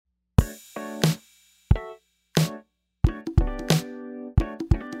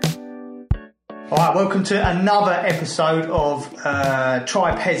All right, welcome to another episode of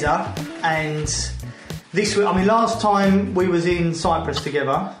Tripezza, and this week, last time we was in Cyprus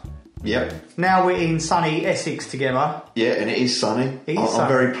together. Yep. Now we're in sunny Essex together. Yeah, and it is sunny. I'm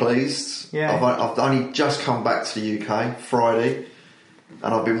very pleased. Yeah. I've only just come back to the UK Friday,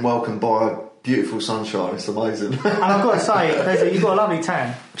 and I've been welcomed by beautiful sunshine. It's amazing. And I've got to say, you've got a lovely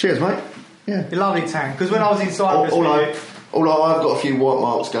tan. Cheers, mate. Yeah. A lovely tan. Because when I was in Cyprus I've got a few white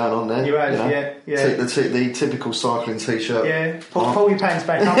marks going on there. You have, yeah. The typical cycling t-shirt. Yeah. Pull your pants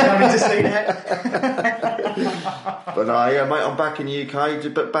back. I'm having to see that. But no, yeah, mate, I'm back in the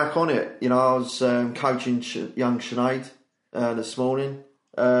UK, but back on it. You know, I was coaching young Sinead this morning.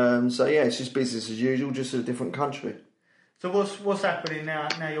 So yeah, it's just business as usual, just in a different country. So what's happening now?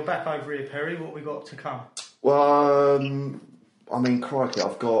 Now you're back over here, Perry. What we got to come? Well, crikey,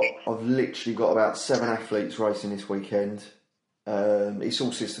 I've literally got about 7 athletes racing this weekend. It's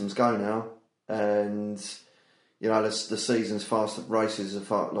all systems go now, and you know the season's fast. Races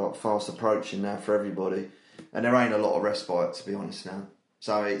are fast approaching now for everybody, and there ain't a lot of respite, to be honest now.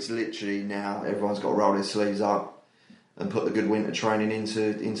 So it's literally now everyone's got to roll their sleeves up and put the good winter training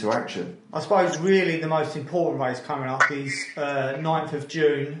into action. I suppose really the most important race coming up is 9th of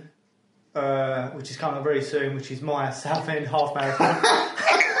June, which is coming up very soon, which is my Southend half marathon.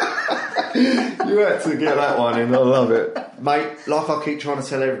 You had to get that one in. I love it, mate. Like I keep trying to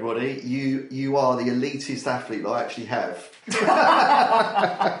tell everybody, you are the elitist athlete that I actually have.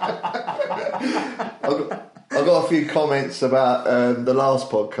 I got a few comments about the last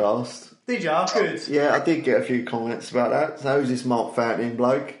podcast. Did you? Good. Yeah, I did get a few comments about that. So who's this Mark Fountain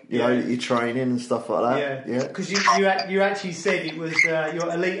bloke? You know, you're training and stuff like that. Yeah. Because you actually said it was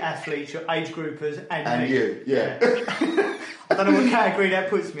your elite athletes, your age groupers, and me. You. Yeah. I don't know what category that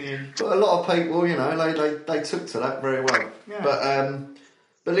puts me in. But a lot of people, you know, they took to that very well. Yeah.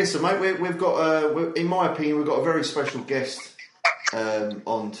 But listen, mate, we've got, in my opinion, we've got a very special guest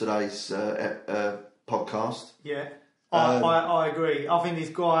on today's podcast. Yeah, I agree. I think this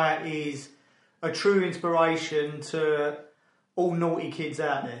guy is a true inspiration to all naughty kids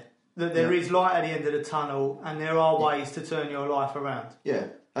out there. That there is light at the end of the tunnel, and there are ways to turn your life around. Yeah,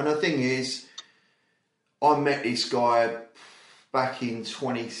 and the thing is, I met this guy back in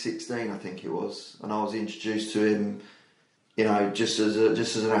 2016, I think it was, and I was introduced to him, you know, just as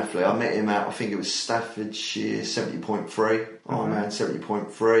an athlete. I met him out, I think it was Staffordshire 70.3, Ironman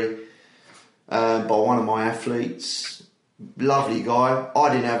 70.3, by one of my athletes. Lovely guy. I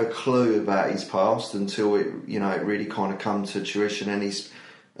didn't have a clue about his past until it really kind of come to fruition, and he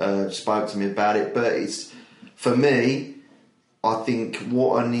spoke to me about it. But it's, for me, I think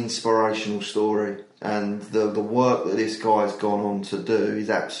what an inspirational story. And the work that this guy's gone on to do is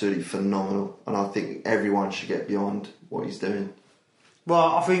absolutely phenomenal. And I think everyone should get beyond what he's doing.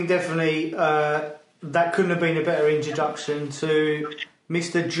 Well, I think definitely that couldn't have been a better introduction to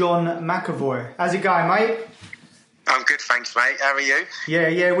Mr. John McAvoy. How's it going, mate? I'm good, thanks, mate. How are you?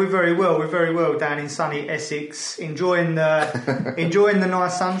 Yeah, we're very well. We're very well down in sunny Essex, enjoying the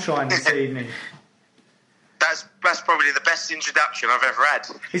nice sunshine this evening. That's probably the best introduction I've ever had.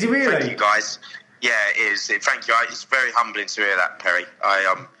 Is it really? Thank you, guys. Yeah, it is. Thank you. It's very humbling to hear that, Perry.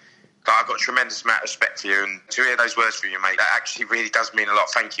 I've got a tremendous amount of respect for you, and to hear those words from you, mate, that actually really does mean a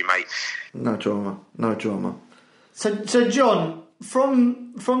lot. Thank you, mate. No drama. So John,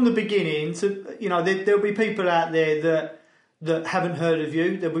 from the beginning, there'll be people out there that haven't heard of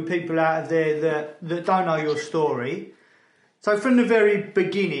you. There'll be people out there that don't know your story. So from the very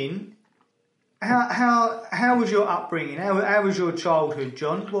beginning, how was your upbringing? How was your childhood,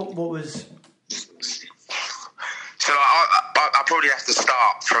 John? What was? So I probably have to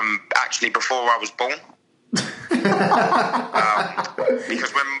start from actually before I was born.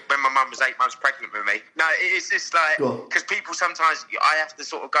 Because when my mum was 8 months pregnant with me, no, it's just like, because people sometimes, I have to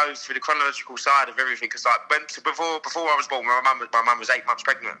sort of go through the chronological side of everything, because before I was born, my mum was 8 months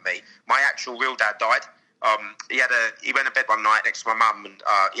pregnant with me, my actual real dad died. He went to bed one night next to my mum, and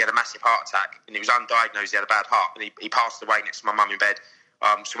he had a massive heart attack, and he was undiagnosed. He had a bad heart, and he passed away next to my mum in bed.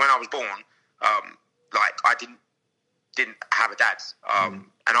 So when I was born, I didn't have a dad, and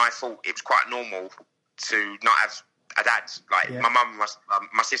I thought it was quite normal to not have a dad. My mum,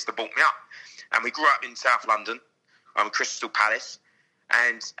 my sister brought me up, and we grew up in South London, Crystal Palace,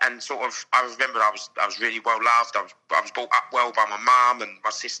 and sort of I remember I was really well loved. I was brought up well by my mum and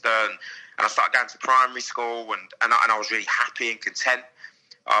my sister, and I started going to primary school, and I was really happy and content.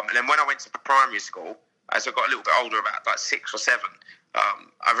 And then when I went to primary school, as I got a little bit older, about like 6 or 7,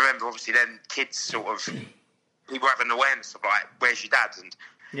 I remember obviously then kids sort of, people have an awareness of like, where's your dad? And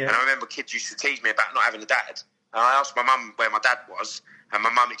I remember kids used to tease me about not having a dad. And I asked my mum where my dad was, And my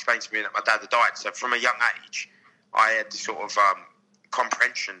mum explained to me that my dad had died. So from a young age, I had this sort of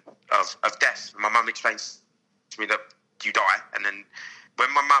comprehension of death. My mum explained to me that you die. And then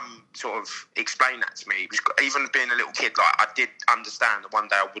when my mum sort of explained that to me, even being a little kid, like, I did understand that one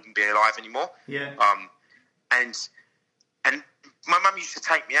day I wouldn't be alive anymore. Yeah. And my mum used to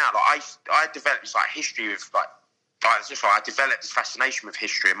take me out. Like, I developed this, like, history with, I developed this fascination with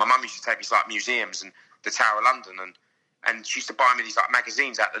history. And my mum used to take me to, like, museums and the Tower of London, and she used to buy me these, like,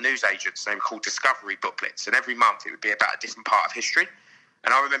 magazines at the newsagents. They were called Discovery booklets, and every month it would be about a different part of history.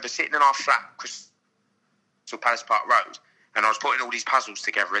 And I remember sitting in our flat, Crystal Palace Park Road, and I was putting all these puzzles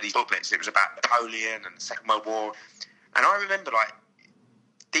together in these booklets. It was about Napoleon and the Second World War, and I remember, like,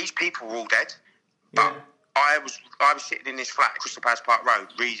 these people were all dead, but I was sitting in this flat at Crystal Palace Park Road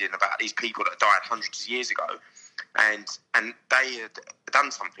reading about these people that died hundreds of years ago, and they had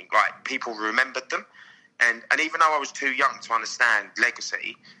done something. Like, people remembered them. And even though I was too young to understand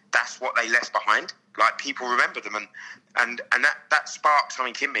legacy, that's what they left behind. Like, people remember them, and that sparked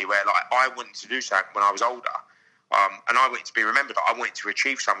something in me where, like, I wanted to do something when I was older, and I wanted to be remembered. I wanted to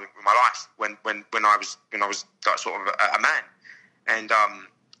achieve something with my life when I was like, sort of a man, and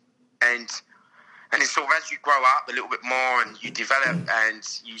it's sort of, as you grow up a little bit more and you develop and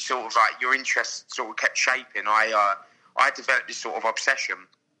you sort of, like, your interest sort of kept shaping. I developed this sort of obsession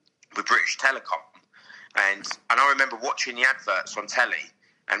with British Telecom. And I remember watching the adverts on telly,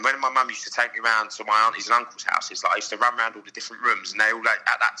 and when my mum used to take me around to my aunties and uncles' houses, like, I used to run around all the different rooms, and they all, like,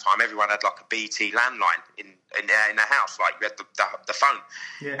 at that time, everyone had, like, a BT landline in their house, like, you had the phone,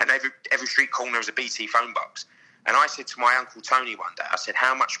 and every street corner was a BT phone box. And I said to my Uncle Tony one day, I said,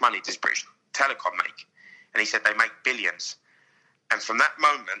 how much money does British Telecom make? And he said, they make billions. And from that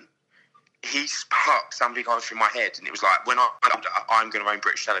moment, he sparked something going through my head, and it was like, when I'm older, I'm going to own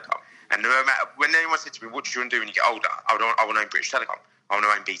British Telecom. And no matter, when anyone said to me, what do you want to do when you get older? I want to own British Telecom. I want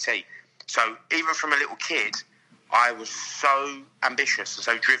to own BT. So even from a little kid, I was so ambitious and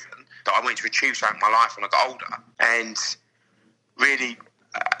so driven that I wanted to achieve something in my life when I got older. And really,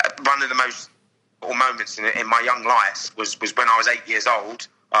 one of the most moments in my young life was when I was 8 years old.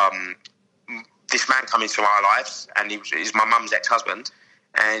 This man came into our lives, and he's my mum's ex-husband.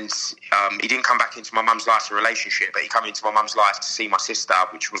 And he didn't come back into my mum's life for a relationship, but he came into my mum's life to see my sister,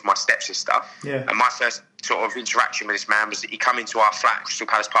 which was my stepsister. Yeah. And my first sort of interaction with this man was that he came into our flat, Crystal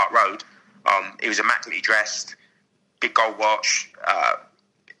Palace Park Road. He was immaculately dressed, big gold watch.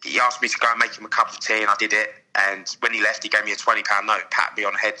 He asked me to go and make him a cup of tea, and I did it. And when he left, he gave me a £20 note, patted me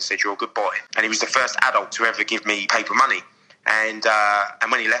on the head and said, you're a good boy. And he was the first adult to ever give me paper money. And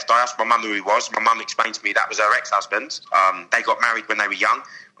when he left, I asked my mum who he was. My mum explained to me that was her ex-husband. They got married when they were young,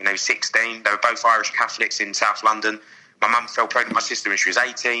 when they were 16. They were both Irish Catholics in South London. My mum fell pregnant with my sister when she was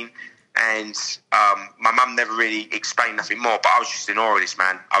 18. And my mum never really explained nothing more, but I was just in awe of this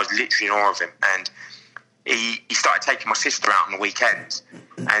man. I was literally in awe of him. And he started taking my sister out on the weekends.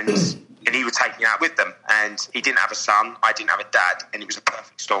 And he would take me out with them. And he didn't have a son, I didn't have a dad, and it was a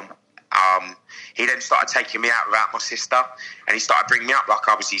perfect storm. He then started taking me out without my sister, and he started bringing me up like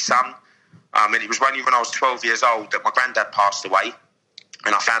I was his son. And it was only when I was 12 years old that my granddad passed away,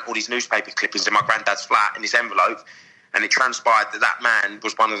 and I found all these newspaper clippings in my granddad's flat in his envelope, and it transpired that man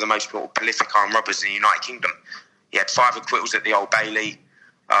was one of the most prolific armed robbers in the United Kingdom. He had 5 acquittals at the Old Bailey.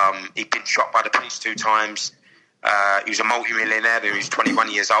 He'd been shot by the police 2 times. He was a multi-millionaire who was 21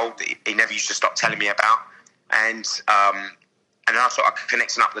 years old that he never used to stop telling me about. And then I started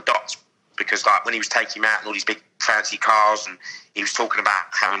connecting up the dots, because, like, when he was taking me out in all these big fancy cars, and he was talking about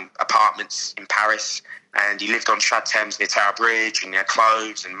having apartments in Paris, and he lived on Shad Thames near Tower Bridge, and he had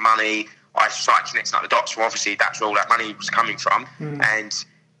clothes and money, I started connecting up the dots. So obviously that's where all that money was coming from. And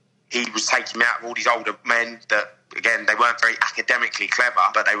he was taking me out with all these older men that, again, they weren't very academically clever,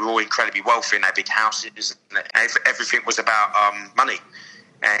 but they were all incredibly wealthy in their big houses. And everything was about money.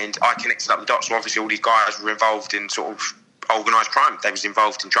 And I connected up the dots. So obviously all these guys were involved in sort of organised crime. They was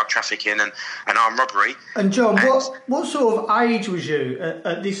involved in drug trafficking and armed robbery. And John, what sort of age was you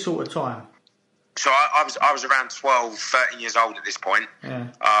at this sort of time? So I was around 12, 13 years old at this point. Yeah.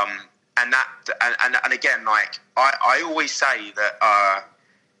 And again, like, I always say that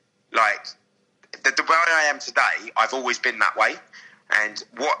like the way I am today, I've always been that way. And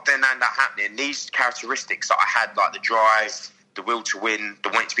what then ended up happening, these characteristics that I had, like the drive, the will to win, the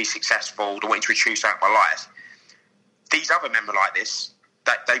wanting to be successful, the wanting to achieve something in my life, these other men were like this,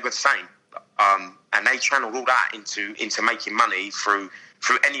 that they were the same. And they channeled all that into making money through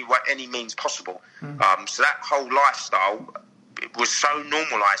any means possible. So that whole lifestyle was so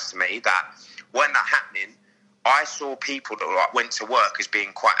normalised to me that when that happening, I saw people that like went to work as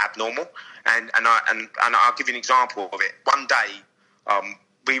being quite abnormal. And I'll give you an example of it. One day,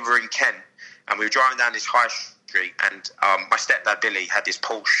 we were in Kent, and we were driving down this high street, and my stepdad Billy had this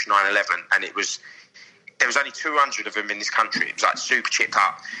Porsche 911, and there was only 200 of them in this country. It was like super chipped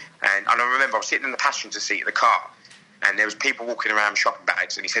up, and I remember I was sitting in the passenger seat of the car, and there was people walking around with shopping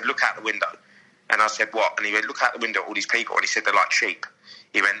bags, and he said, "Look out the window." And I said, "What?" And he went, "Look out the window at all these people." And he said, "They're like sheep."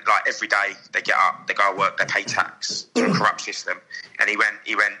 He went, like, every day they get up, they go to work, they pay tax to a corrupt system. And he went,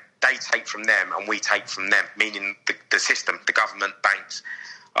 they take from them and we take from them, meaning the system, the government, banks.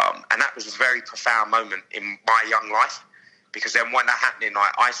 And that was a very profound moment in my young life, because then when that happening,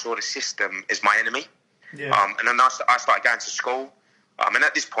 I saw the system as my enemy. Yeah. And then I started going to school. And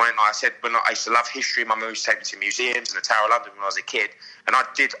at this point, like I said, when I used to love history, my mum used to take me to museums and the Tower of London when I was a kid. And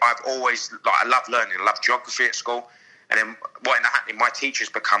I've always, I love learning, I love geography at school. And then what ended up happening, my teachers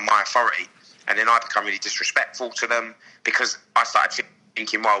become my authority. And then I become really disrespectful to them, because I started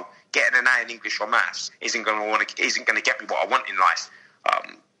thinking, well, getting an A in English or maths isn't going to get me what I want in life.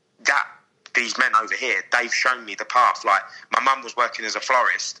 These men over here, they've shown me the path. Like, my mum was working as a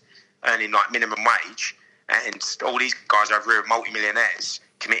florist, earning like minimum wage, and all these guys over here are multi-millionaires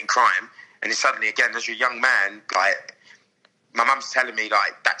committing crime. And then suddenly, again, as a young man, like, my mum's telling me,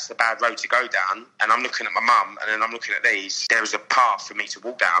 like, that's the bad road to go down, and I'm looking at my mum, and then I'm looking at these. There was a path for me to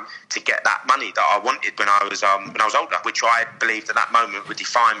walk down to get that money that I wanted when I was older, which I believed at that moment would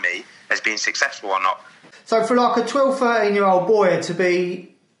define me as being successful or not. So for like a 12, 13-year-old boy to be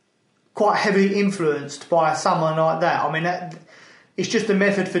quite heavily influenced by someone like that, I mean, it's just a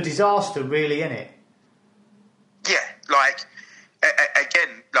method for disaster, really, isn't it? Yeah, like,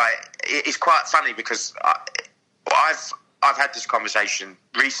 again, like, it's quite funny because I've had this conversation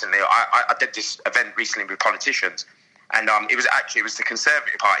recently. I did this event recently with politicians, and it was the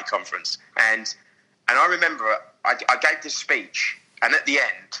Conservative Party conference, and I remember I gave this speech, and at the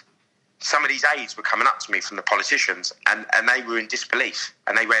end, some of these aides were coming up to me from the politicians, and they were in disbelief,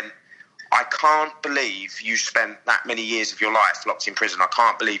 and they went, "I can't believe you spent that many years of your life locked in prison. I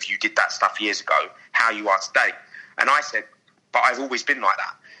can't believe you did that stuff years ago, how you are today." And I said, "But I've always been like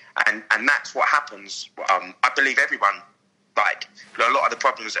that." And that's what happens. I believe everyone, like, a lot of the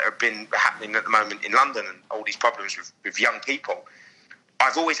problems that have been happening at the moment in London and all these problems with young people,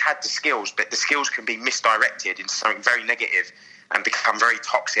 I've always had the skills, but the skills can be misdirected into something very negative and become very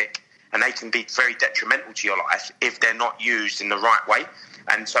toxic, and they can be very detrimental to your life if they're not used in the right way.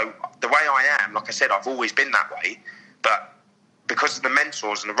 And so the way I am, like I said, I've always been that way, but because of the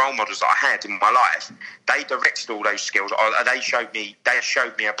mentors and the role models that I had in my life, they directed all those skills, or they showed me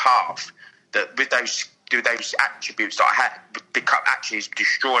a path that with those attributes that I had become actually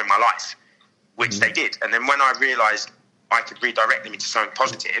destroying my life, which they did. And then when I realised I could redirect them into something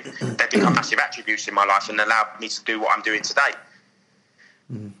positive, they become massive attributes in my life and allowed me to do what I'm doing today.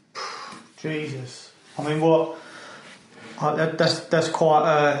 Jesus, I mean, what? That's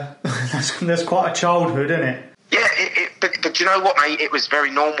quite that's quite a childhood, isn't it? Yeah, but you know what, mate? It was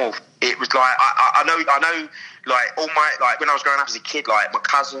very normal. It was like I know, like all my, like when I was growing up as a kid, like my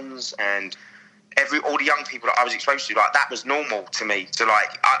cousins and all the young people that I was exposed to, like that was normal to me. So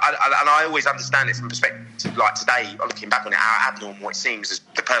like, I always understand it from perspective, like today, looking back on it, how abnormal it seems as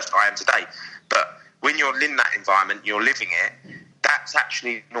the person I am today. But when you're in that environment, you're living it, that's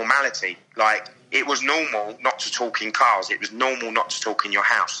actually normality. Like, it was normal not to talk in cars. It was normal not to talk in your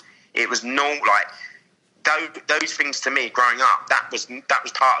house. It was normal, like, those things to me growing up, that was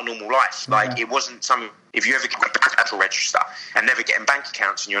part of normal life. Like, it wasn't something, if you ever get a petrol register and never getting bank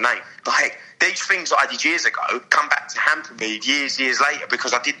accounts in your name, like, these things that I did years ago come back to hamper me years later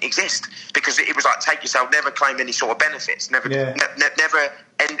because I didn't exist. Because it was like, take yourself, never claim any sort of benefits, never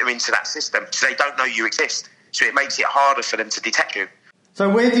enter into that system, so they don't know you exist. So it makes it harder for them to detect you. So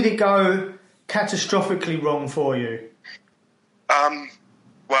where did it go catastrophically wrong for you?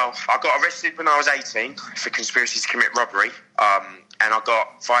 Well, I got arrested when I was 18 for conspiracy to commit robbery, and I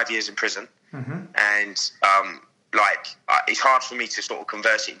got 5 years in prison. Mm-hmm. And it's hard for me to sort of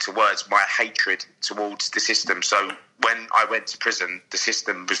convert it into words, my hatred towards the system. So when I went to prison, the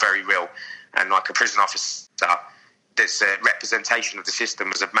system was very real, and like a prison officer, this representation of the system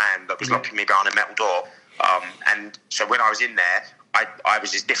was a man that was locking me behind a metal door. And so when I was in there, I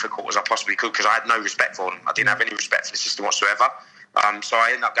was as difficult as I possibly could because I had no respect for them. I didn't have any respect for the system whatsoever. So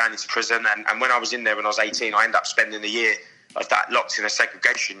I ended up going into prison, and when I was in there when I was 18, I ended up spending a year of that locked in a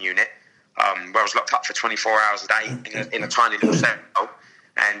segregation unit, where I was locked up for 24 hours a day in a tiny little cell,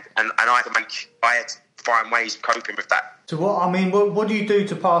 and I had to find ways of coping with that. So what do you do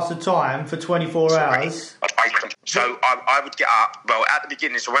to pass the time for 24 hours? So I would get up, well, at the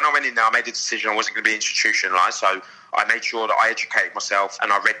beginning, so when I went in there, I made a decision I wasn't going to be institutionalised, so I made sure that I educated myself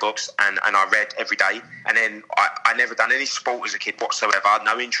and I read books and I read every day. And then I never done any sport as a kid whatsoever,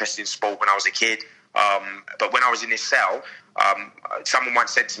 no interest in sport when I was a kid. But when I was in this cell, someone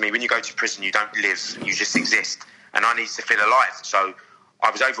once said to me, when you go to prison, you don't live, you just exist. And I needed to feel alive. So I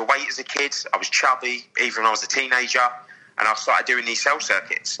was overweight as a kid, I was chubby, even when I was a teenager, and I started doing these cell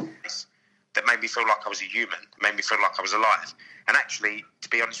circuits that made me feel like I was a human, made me feel like I was alive. And actually, to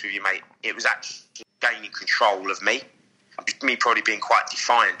be honest with you, mate, it was actually gaining control of me probably being quite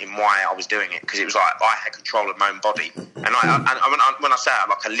defiant in why I was doing it, because it was like I had control of my own body. And when I say that,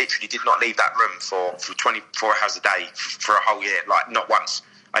 like, I literally did not leave that room for 24 hours a day for a whole year, like not once.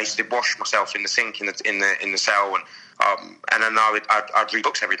 I used to wash myself in the sink in the cell, and then I'd read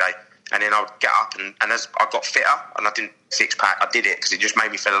books every day. And then I would get up, and as I got fitter, and I didn't six-pack, I did it because it just made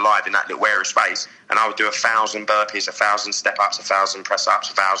me feel alive in that little area of space. And I would do 1,000 burpees, 1,000 step-ups, 1,000 press-ups,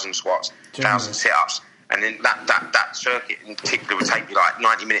 1,000 squats, 1,000 sit-ups. And then that circuit in particular would take me like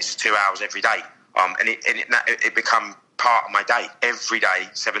 90 minutes to 2 hours every day. And it become part of my day, every day,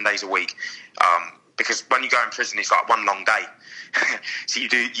 7 days a week. Because when you go in prison, it's like one long day. So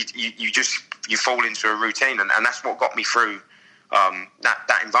you fall into a routine, and that's what got me through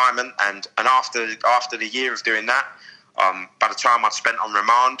that environment. And after the year of doing that, by the time I'd spent on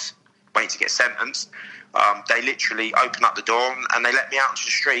remand waiting to get sentenced, they literally opened up the door and they let me out into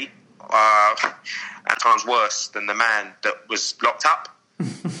the street, at times worse than the man that was locked up.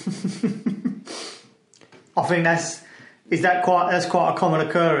 I think that's quite a common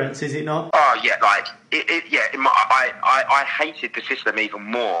occurrence, is it not? Oh yeah, like I hated the system even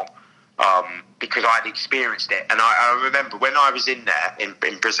more. Because I'd experienced it. And I remember when I was in there, in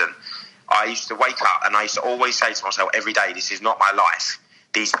prison, I used to wake up and I used to always say to myself every day, this is not my life.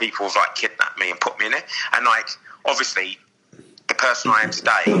 These people have like kidnapped me and put me in it. And like, obviously, the person I am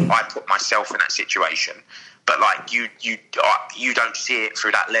today, I put myself in that situation. But like, you don't see it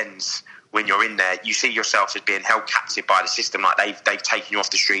through that lens when you're in there. You see yourself as being held captive by the system. Like they've taken you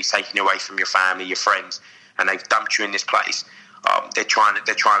off the streets, taken you away from your family, your friends, and they've dumped you in this place. They're trying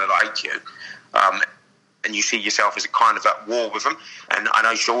to like you, and you see yourself as a kind of at war with them. And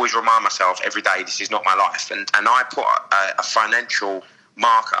I used to always remind myself every day, this is not my life. And I put a financial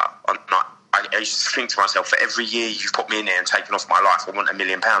marker on. I used to think to myself, for every year you've put me in there and taken off my life, I want £1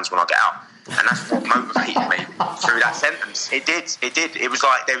 million when I get out. And that's what motivated me through that sentence. It did. It was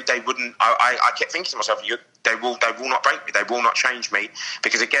like they wouldn't. I kept thinking to myself, they will not break me. They will not change me,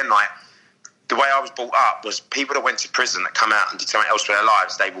 because again, like, the way I was brought up was people that went to prison that come out and did something else with their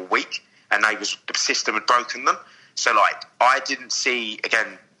lives, they were weak, and the system had broken them. So like, I didn't see,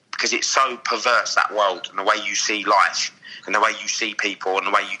 again, because it's so perverse, that world, and the way you see life and the way you see people and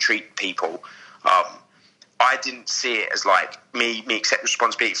the way you treat people, I didn't see it as like me accept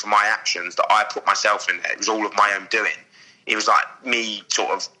responsibility for my actions, that I put myself in there. It was all of my own doing. It was like me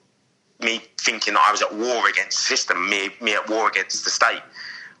thinking that I was at war against the system, me at war against the state.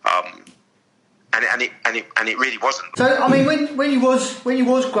 And it really wasn't. So I mean, when you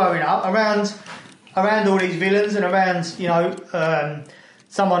was growing up around all these villains and around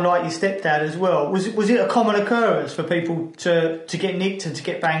someone like your stepdad as well, was it a common occurrence for people to get nicked and to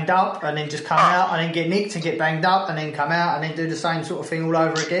get banged up and then just come out and then get nicked and get banged up and then come out and then do the same sort of thing all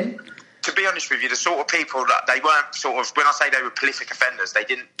over again? To be honest with you, the sort of people that they weren't sort of, when I say they were prolific offenders, they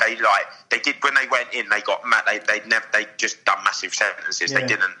did when they went in, they got mad. They just done massive sentences. Yeah.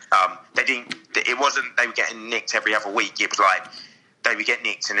 It wasn't they were getting nicked every other week. It was like they would get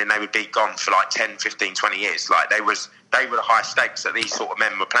nicked and then they would be gone for like 10, 15, 20 years. Like they were the high stakes that these sort of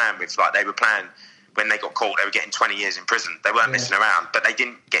men were playing with. Like they were playing, when they got caught, they were getting 20 years in prison. They weren't messing around, but they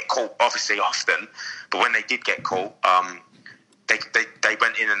didn't get caught obviously often. But when they did get caught, they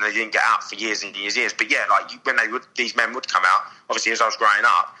went in and they didn't get out for years and years. But yeah, like when these men would come out, obviously as I was growing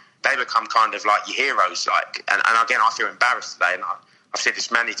up, they become kind of like your heroes. Like, and again, I feel embarrassed today, and I've said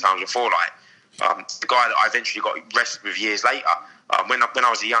this many times before. Like the guy that I eventually got arrested with years later, when I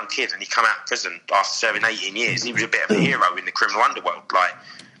was a young kid and he come out of prison after serving 18 years, he was a bit of a hero in the criminal underworld. Like,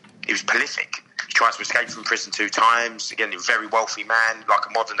 he was prolific. He tried to escape from prison 2 times. Again, a very wealthy man, like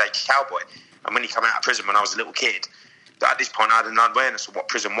a modern day cowboy. And when he came out of prison when I was a little kid, at this point I had an awareness of what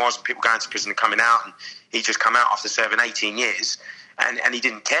prison was and people going to prison and coming out, and he just come out after serving 18 years and he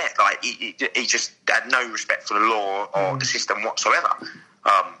didn't care. Like he just had no respect for the law or the system whatsoever.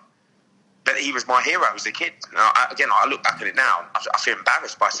 But he was my hero as a kid. I look back at it now, I feel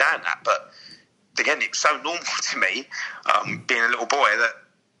embarrassed by saying that, but again, it was so normal to me, being a little boy,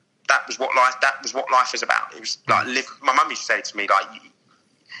 that was what life is about. It was like my mum used to say to me, like,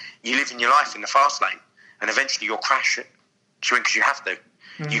 you living your life in the fast lane. and eventually you'll crash it because you have to.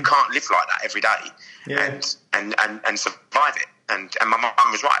 You can't live like that every day and survive it. And my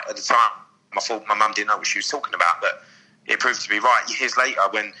mum was right at the time. I thought my mum didn't know what she was talking about, but it proved to be right. Years later,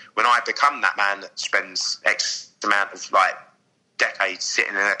 when I become that man that spends X amount of like decades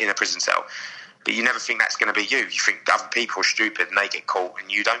sitting in a prison cell, but you never think that's going to be you. You think other people are stupid and they get caught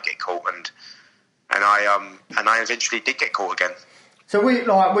and you don't get caught. And I eventually did get caught again. So when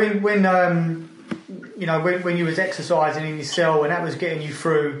you was exercising in your cell and that was getting you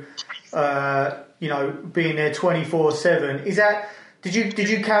through, being there 24/7, is that did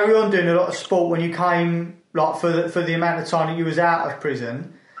you carry on doing a lot of sport when you came, like for the amount of time that you was out of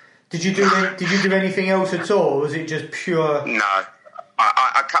prison? Did you do anything else at all? Or was it just pure? No,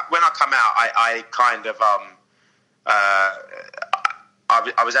 when I come out, I kind of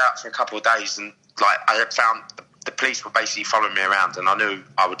I was out for a couple of days and like I had found. The police were basically following me around, and I knew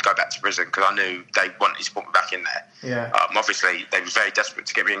I would go back to prison because I knew they wanted to put me back in there. Yeah. Obviously, they were very desperate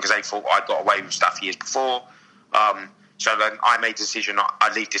to get me in because they thought I'd got away with stuff years before. So then I made the decision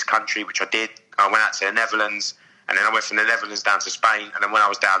I'd leave this country, which I did. I went out to the Netherlands, and then I went from the Netherlands down to Spain. And then when I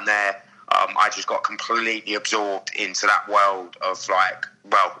was down there, I just got completely absorbed into that world of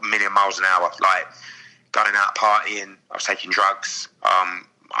a million miles an hour, like going out partying. I was taking drugs.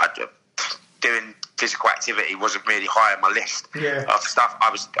 Doing physical activity wasn't really high on my list of stuff. I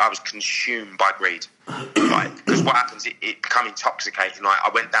was consumed by greed. Because what happens, it become intoxicating. Like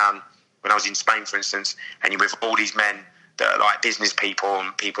I went down when I was in Spain, for instance, and you're with all these men that are like business people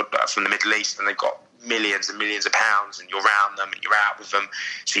and people that are from the Middle East, and they've got millions and millions of pounds, and you're around them and you're out with them,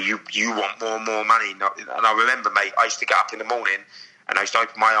 so you want more and more money. And I remember, mate, I used to get up in the morning and I used to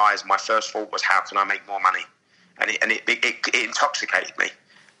open my eyes, and my first thought was, how can I make more money? And it intoxicated me.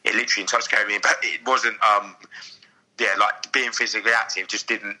 It literally intoxicated me, but it wasn't, like being physically active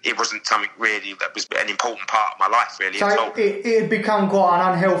it wasn't something really that was an important part of my life, really. So it had become quite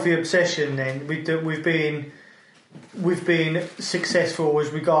an unhealthy obsession then, with being successful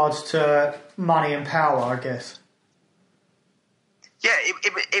as regards to money and power, I guess. Yeah,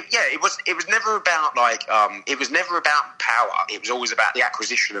 it was never about it was never about power. It was always about the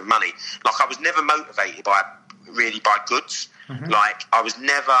acquisition of money. Like I was never motivated by goods. Mm-hmm. Like I was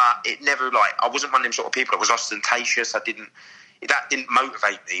never. I wasn't one of them sort of people that was ostentatious. That didn't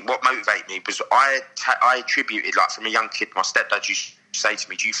motivate me. What motivated me was I attributed, like from a young kid, my stepdad used to say to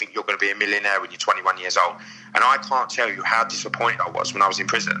me, "Do you think you're going to be a millionaire when you're 21 years old?" And I can't tell you how disappointed I was when I was in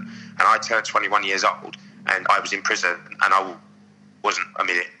prison. And I turned 21 years old, and I was in prison, and I wasn't a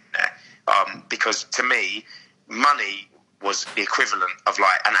millionaire. Because to me, money was the equivalent of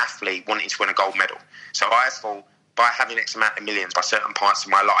like an athlete wanting to win a gold medal. So I thought, by having X amount of millions by certain parts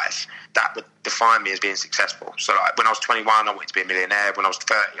of my life, that would define me as being successful. So like when I was 21, I wanted to be a millionaire. When I was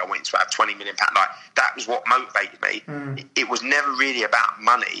 30, I wanted to have £20 million. Like that was what motivated me. It was never really about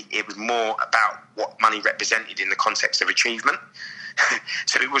money. It was more about what money represented in the context of achievement.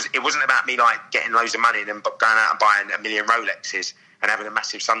 So it wasn't about me like getting loads of money and then going out and buying a million Rolexes and having a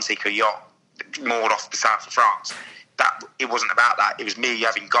massive Sunseeker yacht moored off the south of France. It wasn't about that. It was me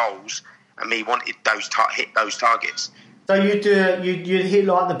having goals and me wanted hit those targets. So you'd hit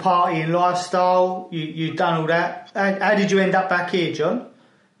like the party and lifestyle. You'd done all that. How did you end up back here, John?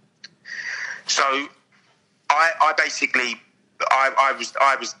 So I basically I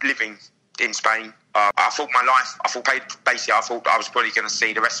was living in Spain. I thought I was probably going to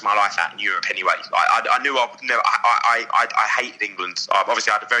see the rest of my life out in Europe anyway. I knew I would never. I hated England.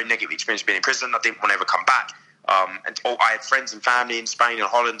 Obviously, I had a very negative experience being in prison. I didn't want to ever come back. And I had friends and family in Spain and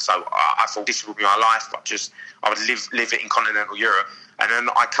Holland, so I thought this would be my life. I would live it in continental Europe, and then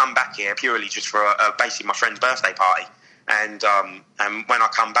I come back here purely just for basically my friend's birthday party. And when I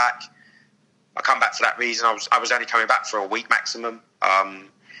come back for that reason. I was only coming back for a week maximum,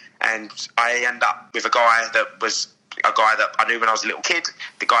 and I end up with a guy that I knew when I was a little kid.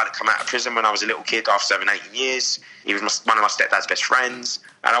 The guy that came out of prison when I was a little kid after 18 years. He was one of my stepdad's best friends.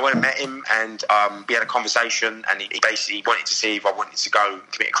 And I went and met him, and we had a conversation, and he basically wanted to see if I wanted to go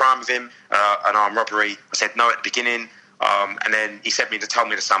commit a crime with him, an armed robbery. I said no at the beginning, and then he told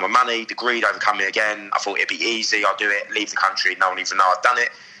me the sum of money. The greed overcome me again. I thought it'd be easy, I'll do it, leave the country, no one even know I've done it.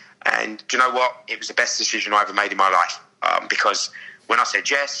 And do you know what? It was the best decision I ever made in my life, because when I said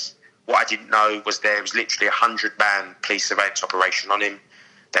yes, what I didn't know was there was literally a 100-man police surveillance operation on him.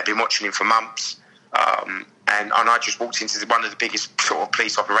 They'd been watching him for months. And I just walked into one of the biggest sort of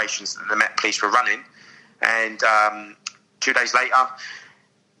police operations that the Met Police were running. And 2 days later,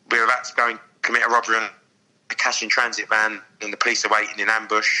 we were about to go and commit a robbery on a cash in transit van, and the police are waiting in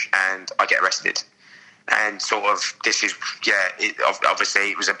ambush, and I get arrested. And sort of,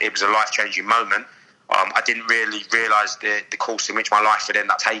 obviously it was a life-changing moment. I didn't really realise the course in which my life would end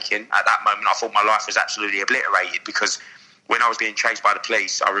up taking. At that moment, I thought my life was absolutely obliterated, because when I was being chased by the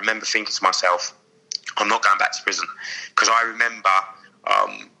police, I remember thinking to myself, I'm not going back to prison, because I remember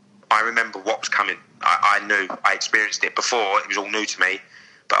what was coming. I knew, I experienced it before, it was all new to me,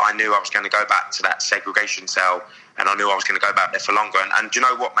 but I knew I was going to go back to that segregation cell, and I knew I was going to go back there for longer. And do you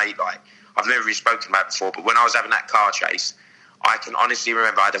know what, mate? Like, I've never really spoken about it before, but when I was having that car chase, I can honestly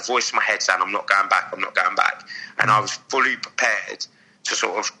remember I had a voice in my head saying, I'm not going back. And I was fully prepared to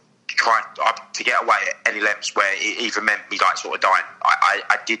sort of try to get away at any lengths where it even meant me like sort of dying.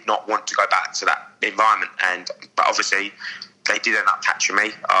 I did not want to go back to that environment, but obviously they did end up catching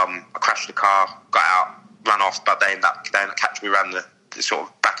me. I crashed the car, got out, run off, but they ended up catching me around the sort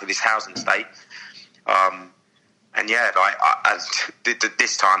of back of this housing estate. And yeah,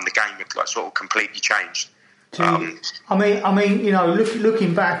 this time the game had sort of completely changed. I mean, you know,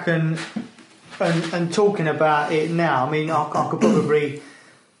 looking back and talking about it now, I mean, I could probably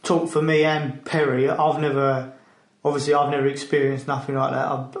talk for me and Perry. I've never experienced nothing like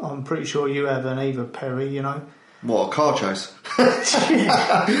that. I'm pretty sure you haven't either, Perry. You know. What, a car chase?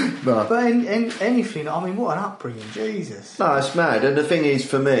 No. But anything. I mean, what an upbringing, Jesus. No, it's mad. And the thing is,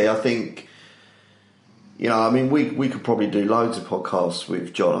 for me, I think, you know, I mean, we could probably do loads of podcasts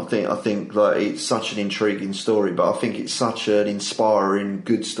with John. I think like it's such an intriguing story, but I think it's such an inspiring,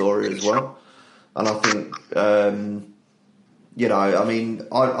 good story as well. And I think, you know, I mean,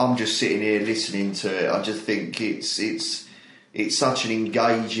 I'm just sitting here listening to it. I just think it's such an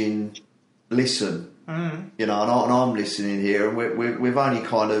engaging listen. You know, and I'm listening here, and we've only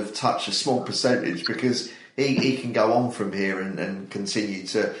kind of touched a small percentage, because he can go on from here and continue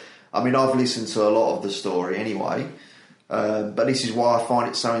to. I mean, I've listened to a lot of the story anyway, but this is why I find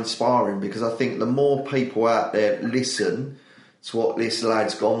it so inspiring, because I think the more people out there listen to what this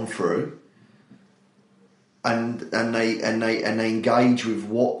lad's gone through, and they engage with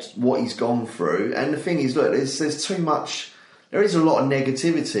what he's gone through. And the thing is, look, there's too much. There is a lot of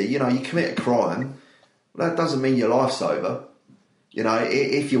negativity. You know, you commit a crime. That doesn't mean your life's over. You know,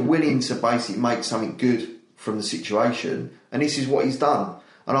 if you're willing to basically make something good from the situation, and this is what he's done.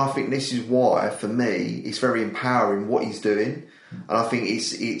 And I think this is why, for me, it's very empowering what he's doing. And I think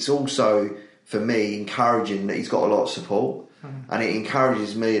it's also, for me, encouraging that he's got a lot of support. And it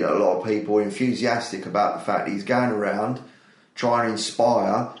encourages me that a lot of people are enthusiastic about the fact that he's going around trying to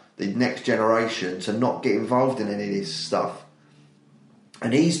inspire the next generation to not get involved in any of this stuff.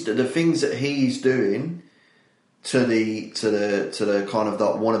 And the things that he's doing to the kind of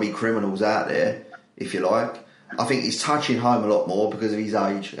like wannabe criminals out there, if you like, I think he's touching home a lot more because of his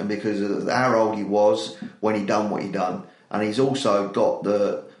age and because of how old he was when he done what he done. And he's also got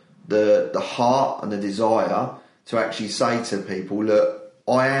the heart and the desire to actually say to people, look,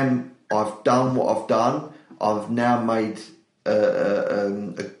 I've done what I've done. I've now made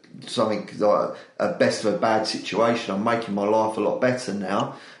something like a best of a bad situation. I'm making my life a lot better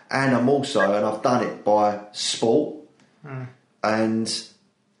now, and I've done it by sport. And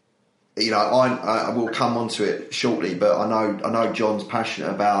you know, I will come onto it shortly, but I know John's passionate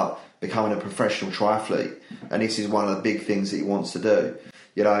about becoming a professional triathlete, and this is one of the big things that he wants to do.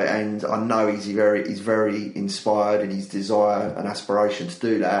 You know, and I know he's very inspired, and his desire and aspiration to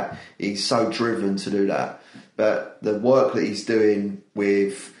do that. He's so driven to do that. But the work that he's doing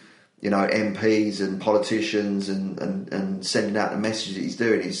with, you know, MPs and politicians and sending out the message that he's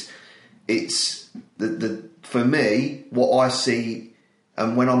doing it's for me, what I see,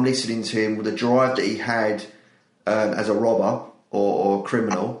 and when I'm listening to him, with the drive that he had as a robber or a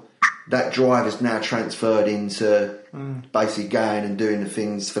criminal, that drive is now transferred into basically going and doing the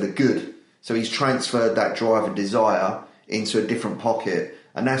things for the good. So he's transferred that drive and desire into a different pocket,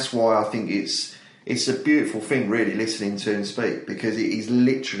 and that's why I think it's a beautiful thing, really, listening to him speak, because he's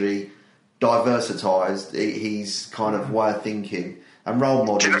literally diversitised his kind of way of thinking, and role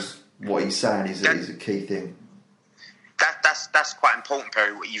models. What he's saying is a key thing. That's quite important,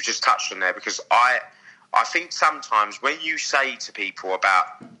 Perry, what you've just touched on there, because I think sometimes when you say to people about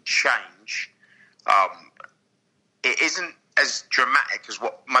change, it isn't as dramatic as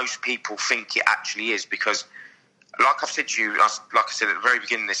what most people think it actually is, because like I've said to you, like I said at the very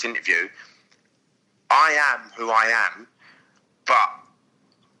beginning of this interview, I am who I am,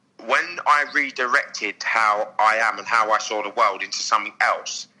 but when I redirected how I am and how I saw the world into something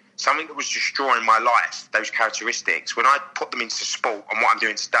else, something that was destroying my life, those characteristics, when I put them into sport and what I'm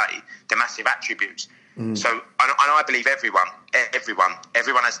doing today, they're massive attributes. So, and I believe everyone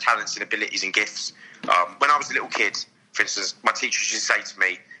has talents and abilities and gifts. When I was a little kid, for instance, my teacher used to say to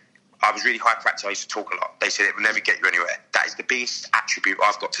me, I was really hyperactive. I used to talk a lot. They said it would never get you anywhere. That is the biggest attribute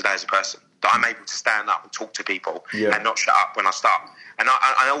I've got today as a person, that I'm able to stand up and talk to people and not shut up when I start. And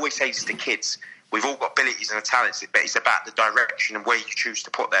I always say this to kids, we've all got abilities and talents, but it's about the direction and where you choose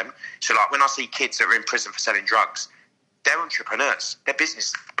to put them. So like when I see kids that are in prison for selling drugs, they're entrepreneurs, they're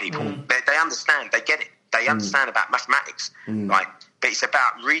business people. They understand, they get it. They understand about mathematics. Like, but it's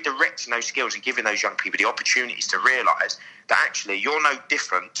about redirecting those skills and giving those young people the opportunities to realise that actually you're no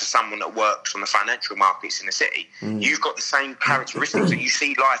different to someone that works on the financial markets in the city. You've got the same characteristics that you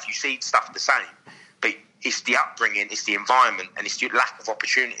see life, you see stuff the same. But it's the upbringing, it's the environment, and it's the lack of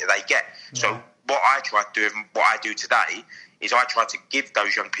opportunity that they get. So what I try to do and what I do today is I try to give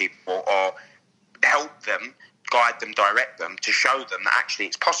those young people or help them, guide them, direct them, to show them that actually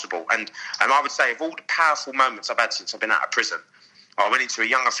it's possible. And I would say of all the powerful moments I've had since I've been out of prison, I went into a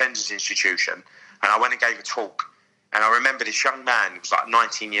young offenders institution and I went and gave a talk. And I remember this young man, he was like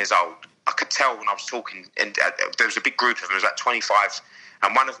 19 years old. I could tell when I was talking, and there was a big group of them, there was like 25,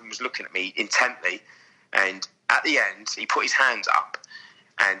 and one of them was looking at me intently. And at the end, he put his hands up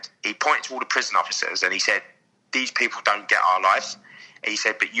and he pointed to all the prison officers and he said, these people don't get our lives. And he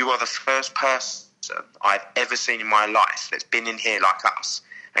said, but you are the first person I've ever seen in my life that's been in here like us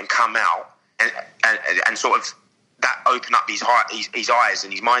and come out and sort of that opened up his eyes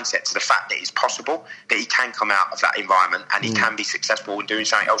and his mindset to the fact that it's possible, that he can come out of that environment and he can be successful in doing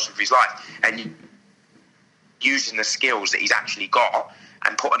something else with his life, and using the skills that he's actually got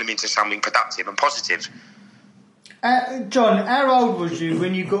and putting them into something productive and positive. John, how old was you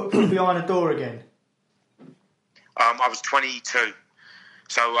when you got put behind a door again? I was 22.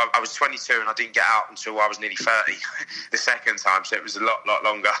 So I was 22 and I didn't get out until I was nearly 30 the second time, so it was a lot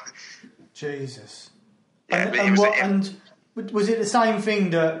longer. Jesus. Yeah, and was it the same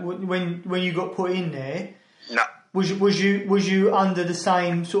thing that when you got put in there? No. Was you under the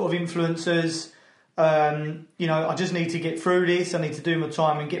same sort of influence as, I just need to get through this, I need to do my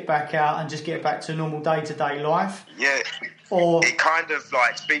time and get back out and just get back to normal day-to-day life? Yeah. Or it kind of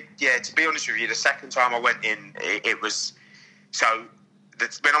like, to be honest with you, the second time I went in, it was, so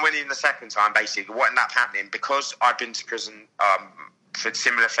when I went in the second time, basically what ended up happening, because I'd been to prison for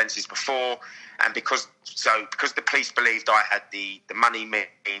similar offences before, and because the police believed I had the money,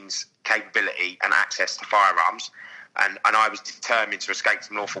 means, capability and access to firearms, and I was determined to escape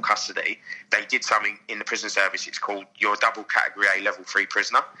from lawful custody, they did something in the prison service. It's called, you're a double category A level 3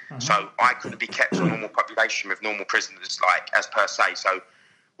 prisoner. So I couldn't be kept on normal population with normal prisoners, like as per se. So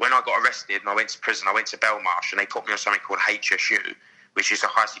when I got arrested and I went to prison, I went to Belmarsh and they put me on something called HSU, which is a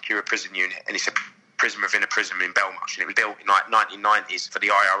high security prison unit, and it's a prison within a prison in Belmarsh, and it was built in like 1990s for the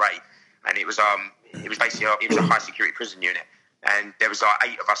IRA, and it was basically a high security prison unit, and there was like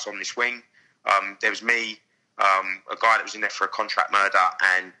 8 of us on this wing. There was me, a guy that was in there for a contract murder,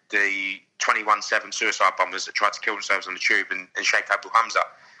 and the 21/7 suicide bombers that tried to kill themselves on the tube, and Sheikh Abu Hamza,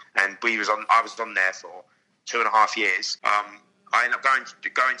 and I was on there for 2.5 years. I ended up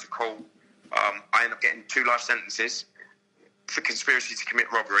going to court. I ended up getting 2 life sentences for conspiracy to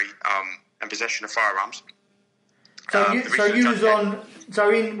commit robbery and possession of firearms. Within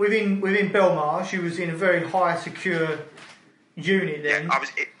Belmarsh, you was in a very high secure unit then. Yeah,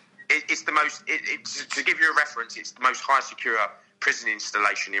 it's the most. To give you a reference, it's the most high secure prison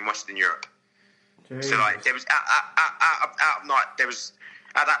installation in Western Europe. Jesus. So like there was out of night there was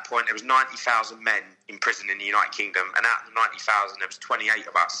at that point there was 90,000 men in prison in the United Kingdom, and out of the 90,000 there was 28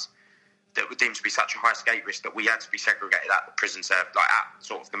 of us that were deemed to be such a high escape risk that we had to be segregated at the prison service, like at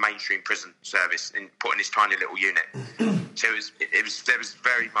sort of the mainstream prison service, and put in this tiny little unit. So there was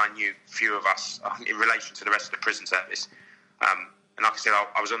very minute few of us in relation to the rest of the prison service. And like I said,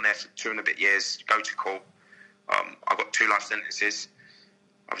 I was on there for 2 and a bit years. Go to court. I got 2 life sentences.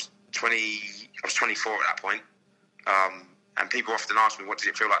 I was 24 at that point. And people often ask me, what does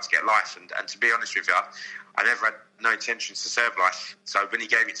it feel like to get life? And to be honest with you, I never had no intentions to serve life. So when he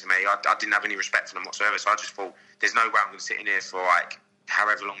gave it to me, I didn't have any respect for them whatsoever. So I just thought, there's no way I'm going to sit in here for like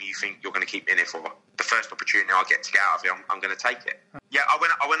however long you think you're going to keep me in here for. The first opportunity I get to get out of it, I'm going to take it. Yeah, I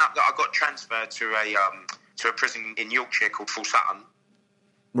went up. I got transferred to a prison in Yorkshire called Full Sutton,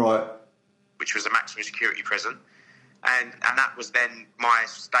 right, which was a maximum security prison, and that was then my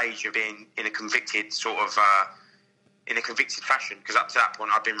stage of being in a convicted sort of. In a convicted fashion, because up to that point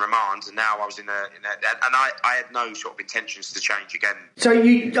I'd been remanded, and now I was and I had no sort of intentions to change again. So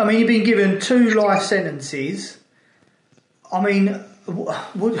you've been given 2 life sentences. I mean,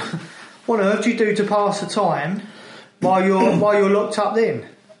 what on earth do you do to pass the time while you're locked up then?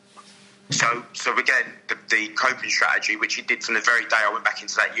 So again, the coping strategy, which it did from the very day I went back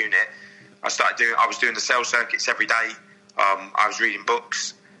into that unit, I was doing the cell circuits every day. I was reading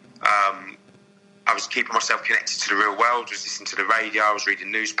books. I was keeping myself connected to the real world. I was listening to the radio. I was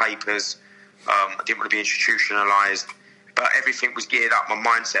reading newspapers. I didn't want to be institutionalised. But everything was geared up. My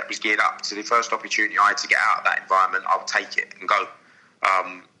mindset was geared up to the first opportunity I had to get out of that environment. I would take it and go.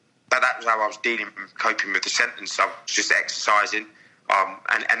 But that was how I was coping with the sentence. I was just exercising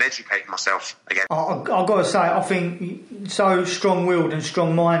and educating myself again. I've got to say, I think so strong-willed and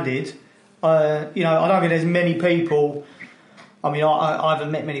strong-minded. I don't think there's many people. I mean, I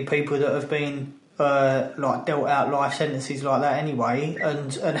haven't met many people that have been dealt out life sentences like that anyway,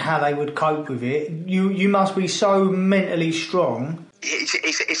 and how they would cope with it. You must be so mentally strong.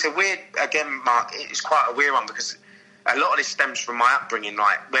 It's a weird, again, Mark, it's quite a weird one because a lot of this stems from my upbringing.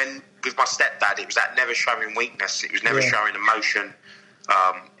 Like when with my stepdad, it was that never showing weakness, it was never showing emotion.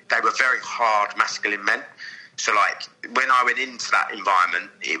 They were very hard masculine men. So like when I went into that environment,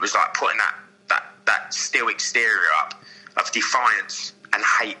 it was like putting that steel exterior up of defiance and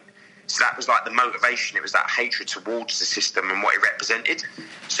hate. So that was like the motivation. It was that hatred towards the system and what it represented.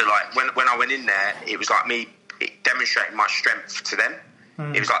 So like when I went in there, it was like me demonstrating my strength to them.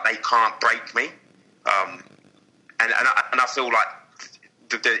 It was like they can't break me. And I feel like,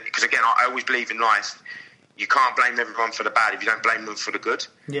 because again, I always believe in life, you can't blame everyone for the bad if you don't blame them for the good.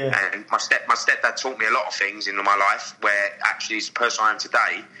 Yeah. And my stepdad taught me a lot of things in my life where actually as the person I am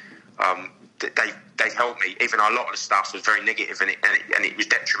today, they've helped me. Even a lot of the stuff was very negative and it was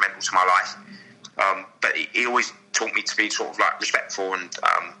detrimental to my life. But he always taught me to be sort of like respectful and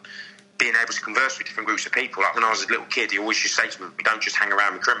being able to converse with different groups of people. Like when I was a little kid, he always used to say to me, don't just hang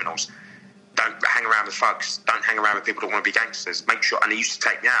around with criminals. Don't hang around with thugs. Don't hang around with people that want to be gangsters. Make sure. And he used to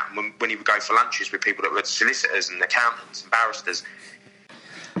take me out when he would go for lunches with people that were solicitors and accountants and barristers.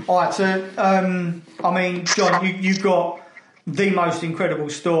 All right, so I mean, John, you've got the most incredible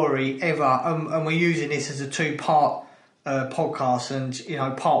story ever, and we're using this as a two-part podcast.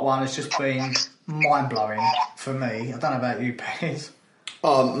 And part one has just been mind-blowing for me. I don't know about you, Piers.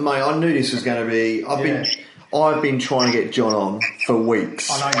 Oh, mate, I knew this was going to be. I've been trying to get John on for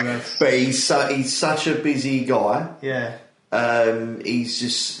weeks. I know you have. But he's such a busy guy. Yeah.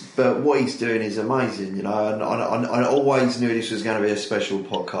 But what he's doing is amazing, and I always knew this was going to be a special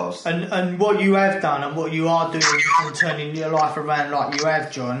podcast. And what you have done and what you are doing and turning your life around like you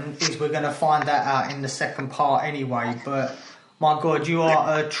have, John, is we're going to find that out in the second part anyway. But my God, you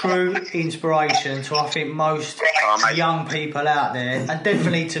are a true inspiration to, I think, most young people out there, and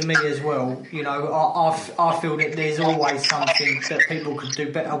definitely to me as well. I feel that there's always something that people could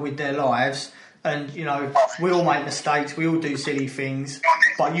do better with their lives. And, we all make mistakes, we all do silly things,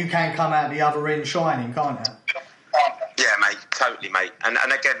 but you can come out the other end shining, can't you? Yeah, mate, totally, mate. And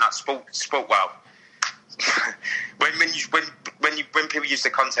again, like sport well. when people use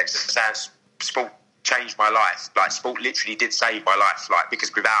the context of saying sport changed my life, like sport literally did save my life, like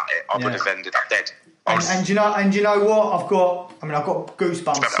because without it, I would have ended up dead. And you know what? I've got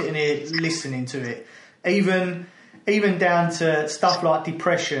goosebumps sitting here listening to it. Even down to stuff like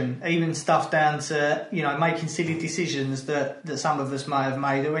depression, even stuff down to, making silly decisions that some of us may have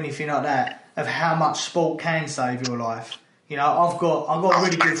made or anything like that, of how much sport can save your life. I've got a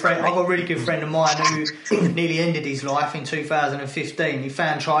really good friend. I've got a really good friend of mine who nearly ended his life in 2015. He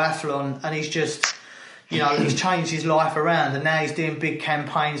found triathlon and he's just, he's changed his life around, and now he's doing big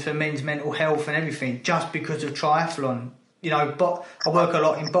campaigns for men's mental health and everything just because of triathlon. But I work a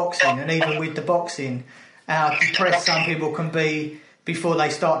lot in boxing, and even with the boxing, how depressed some people can be before they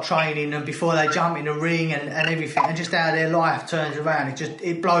start training and before they jump in the ring and everything, and just how their life turns around.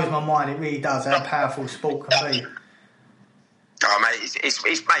 It blows my mind. It really does, how powerful sport can be. Oh, mate,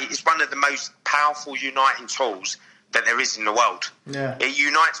 it's one of the most powerful uniting tools that there is in the world. Yeah. It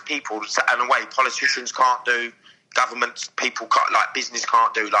unites people in a way politicians can't do, governments, people can't, like business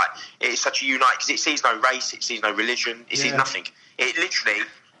can't do. Like, it's such a unite, because it sees no race, it sees no religion, it sees nothing. It literally,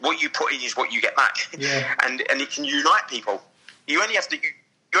 what you put in is what you get back. Yeah. And it can unite people. You only have to, do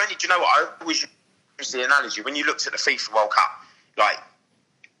you know what, I always use the analogy, when you looked at the FIFA World Cup, like,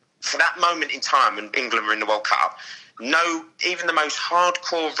 for that moment in time when England were in the World Cup, even the most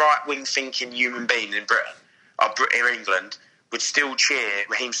hardcore right-wing thinking human being in Britain, or England, would still cheer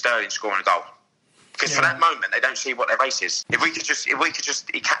Raheem Sterling scoring a goal. Because for that moment, they don't see what their race is. If we could just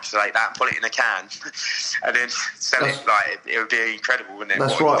encapsulate that and put it in a can and then sell it, it would be incredible, wouldn't it?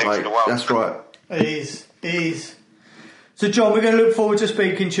 That's right, mate. That's right. It is. So, John, we're going to look forward to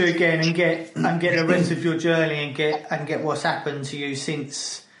speaking to you again and get the rest of your journey and get what's happened to you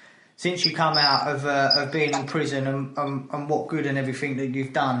since you come out of being in prison and what good and everything that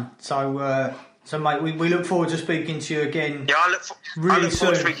you've done. So, mate, we look forward to speaking to you again. Yeah, I look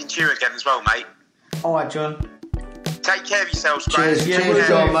forward to speaking to you again as well, mate. All right, John. Take care of yourselves, guys. Cheers,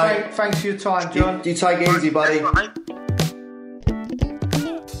 John, mate. Thanks for your time, John. You take it easy, buddy. Mate.